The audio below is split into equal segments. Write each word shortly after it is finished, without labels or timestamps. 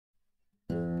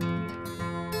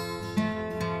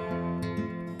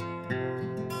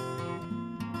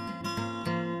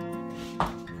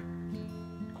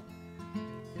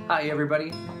Hi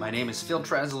everybody, my name is Phil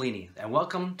Trazzolini and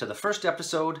welcome to the first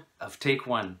episode of Take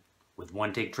One with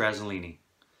One Take Trazzolini.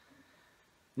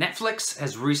 Netflix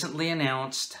has recently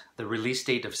announced the release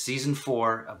date of Season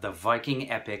 4 of the Viking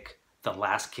epic, The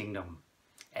Last Kingdom.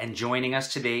 And joining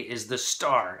us today is the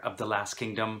star of The Last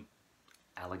Kingdom,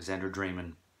 Alexander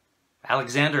Draymon.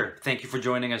 Alexander, thank you for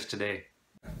joining us today.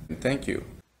 Thank you.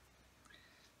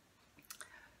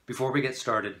 Before we get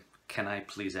started, can I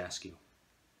please ask you,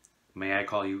 may I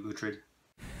call you Uhtred?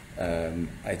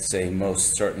 I'd say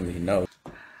most certainly no.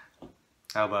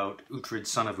 How about Uhtred,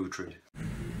 son of Uhtred?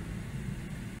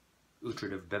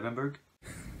 Uhtred of Bebenberg?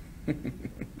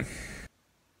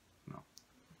 No.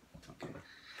 Okay.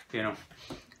 You know,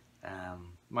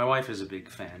 my wife is a big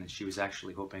fan, and she was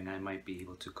actually hoping I might be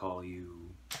able to call you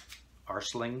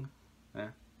Arsling. Eh?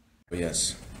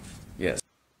 Yes. Yes.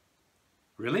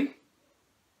 Really?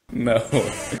 No. All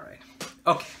right.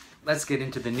 Okay, let's get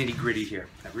into the nitty-gritty here.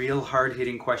 The real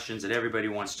hard-hitting questions that everybody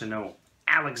wants to know.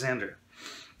 Alexander,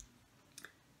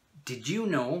 did you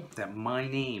know that my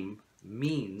name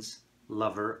means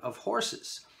lover of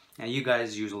horses? Now, you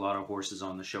guys use a lot of horses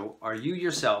on the show. Are you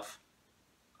yourself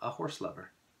a horse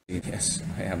lover? Yes,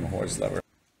 I am a horse lover.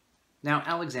 Now,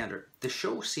 Alexander, the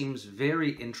show seems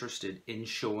very interested in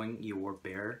showing your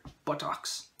bare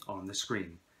buttocks on the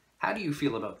screen. How do you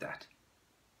feel about that?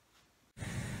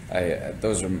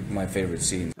 Those are my favorite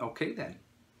scenes. Okay then.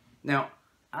 Now,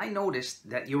 I noticed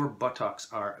that your buttocks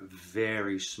are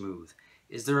very smooth.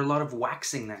 Is there a lot of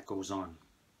waxing that goes on?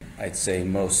 I'd say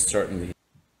most certainly.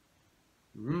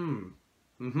 And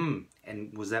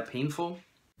was that painful?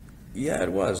 Yeah,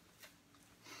 it was.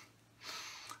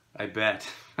 I bet.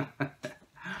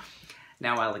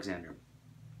 Now, Alexander,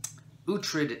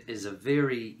 Uhtred is a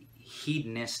very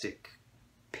hedonistic,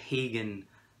 pagan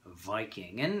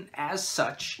Viking, and as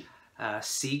such,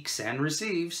 seeks and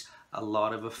receives a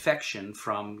lot of affection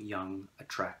from young,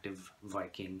 attractive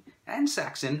Viking and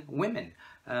Saxon women.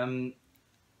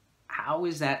 How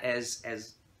is that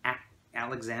as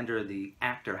Alexander the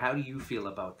actor? How do you feel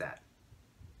about that?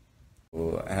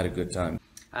 Well, I had a good time.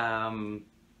 How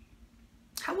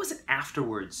was it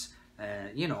afterwards?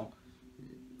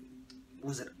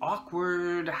 Was it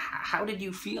awkward? How did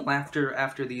you feel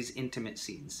after these intimate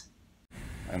scenes?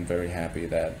 I'm very happy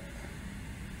that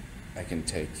I can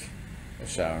take a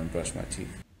shower and brush my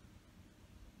teeth.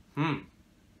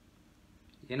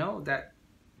 You know, that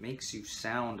makes you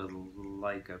sound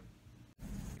like a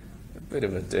bit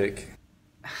of a dick.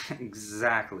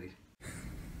 Exactly.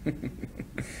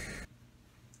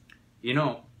 You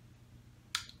know,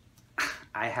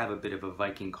 I have a bit of a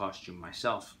Viking costume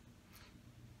myself.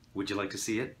 Would you like to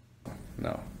see it?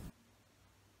 No.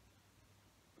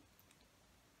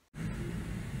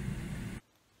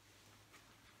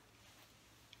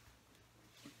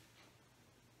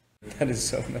 That is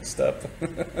so messed up.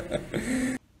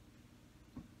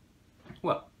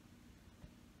 Well,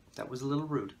 that was a little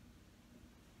rude.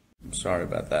 I'm sorry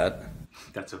about that.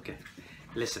 That's okay.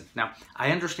 Listen, now,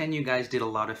 I understand you guys did a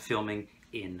lot of filming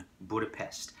in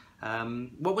Budapest.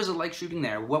 What was it like shooting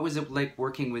there? What was it like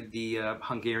working with the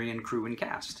Hungarian crew and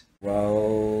cast?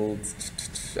 Well,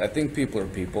 I think people are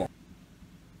people.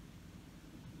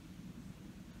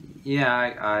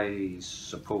 Yeah, I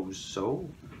suppose so.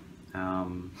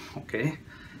 Okay.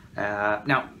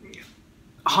 Now,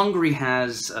 Hungary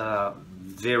has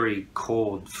very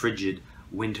cold, frigid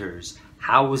winters.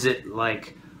 How was it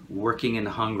like working in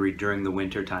Hungary during the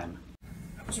winter time?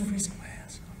 I was freezing my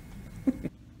ass off.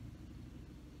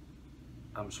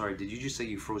 I'm sorry, did you just say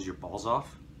you froze your balls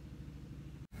off?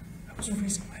 I was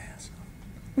freezing my ass off.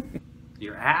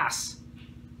 Your ass?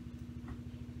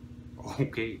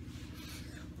 Okay.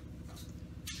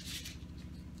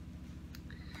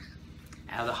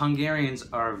 Now, the Hungarians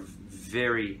are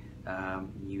very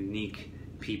unique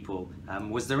people.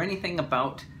 Was there anything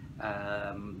about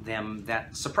them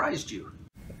that surprised you?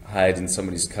 Hide in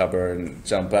somebody's cupboard and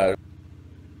jump out.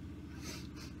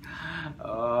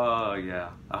 Oh,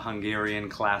 yeah, a Hungarian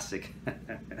classic.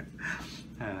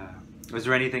 Was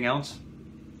there anything else?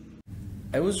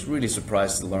 I was really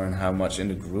surprised to learn how much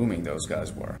into grooming those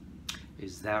guys were.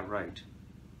 Is that right?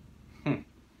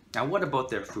 Now, what about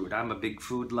their food? I'm a big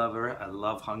food lover. I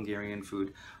love Hungarian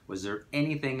food. Was there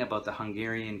anything about the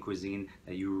Hungarian cuisine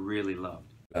that you really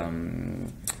loved? A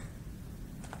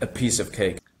piece of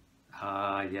cake.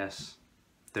 Ah, yes.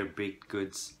 Their baked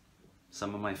goods.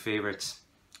 Some of my favorites.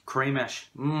 Kremesh.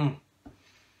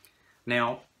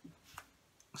 Now,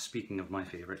 speaking of my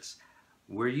favorites,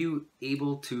 were you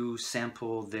able to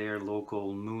sample their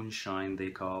local moonshine they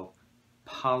call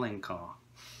Palinka?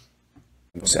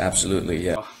 Absolutely,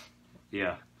 yeah. Oh,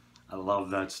 yeah, I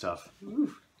love that stuff.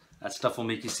 Ooh. That stuff will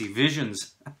make you see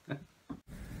visions.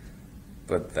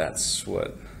 But that's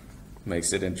what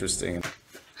makes it interesting.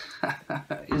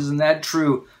 Isn't that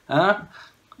true, huh?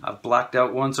 I've blacked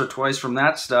out once or twice from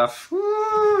that stuff.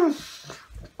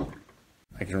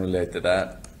 I can relate to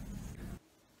that.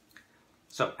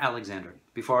 So, Alexander,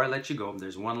 before I let you go,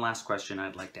 there's one last question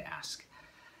I'd like to ask.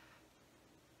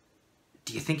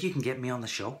 Do you think you can get me on the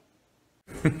show?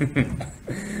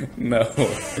 No,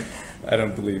 I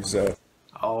don't believe so.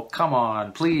 Oh, come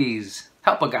on, please.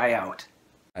 Help a guy out.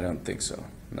 I don't think so,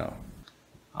 no.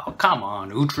 Oh, come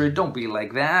on, Uhtred, don't be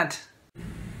like that.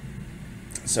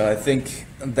 So I think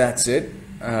that's it.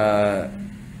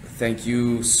 Thank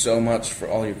you so much for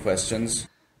all your questions.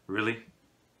 Really?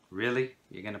 Really?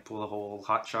 You're gonna pull the whole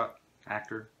hotshot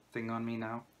actor thing on me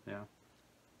now? Yeah.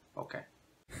 Okay.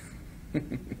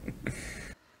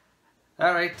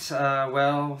 All right.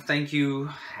 Well, thank you,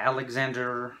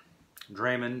 Alexander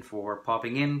Draymon, for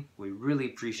popping in. We really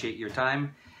appreciate your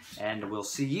time. And we'll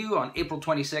see you on April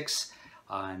 26th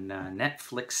on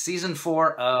Netflix Season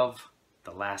 4 of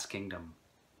The Last Kingdom.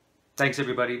 Thanks,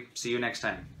 everybody. See you next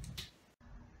time.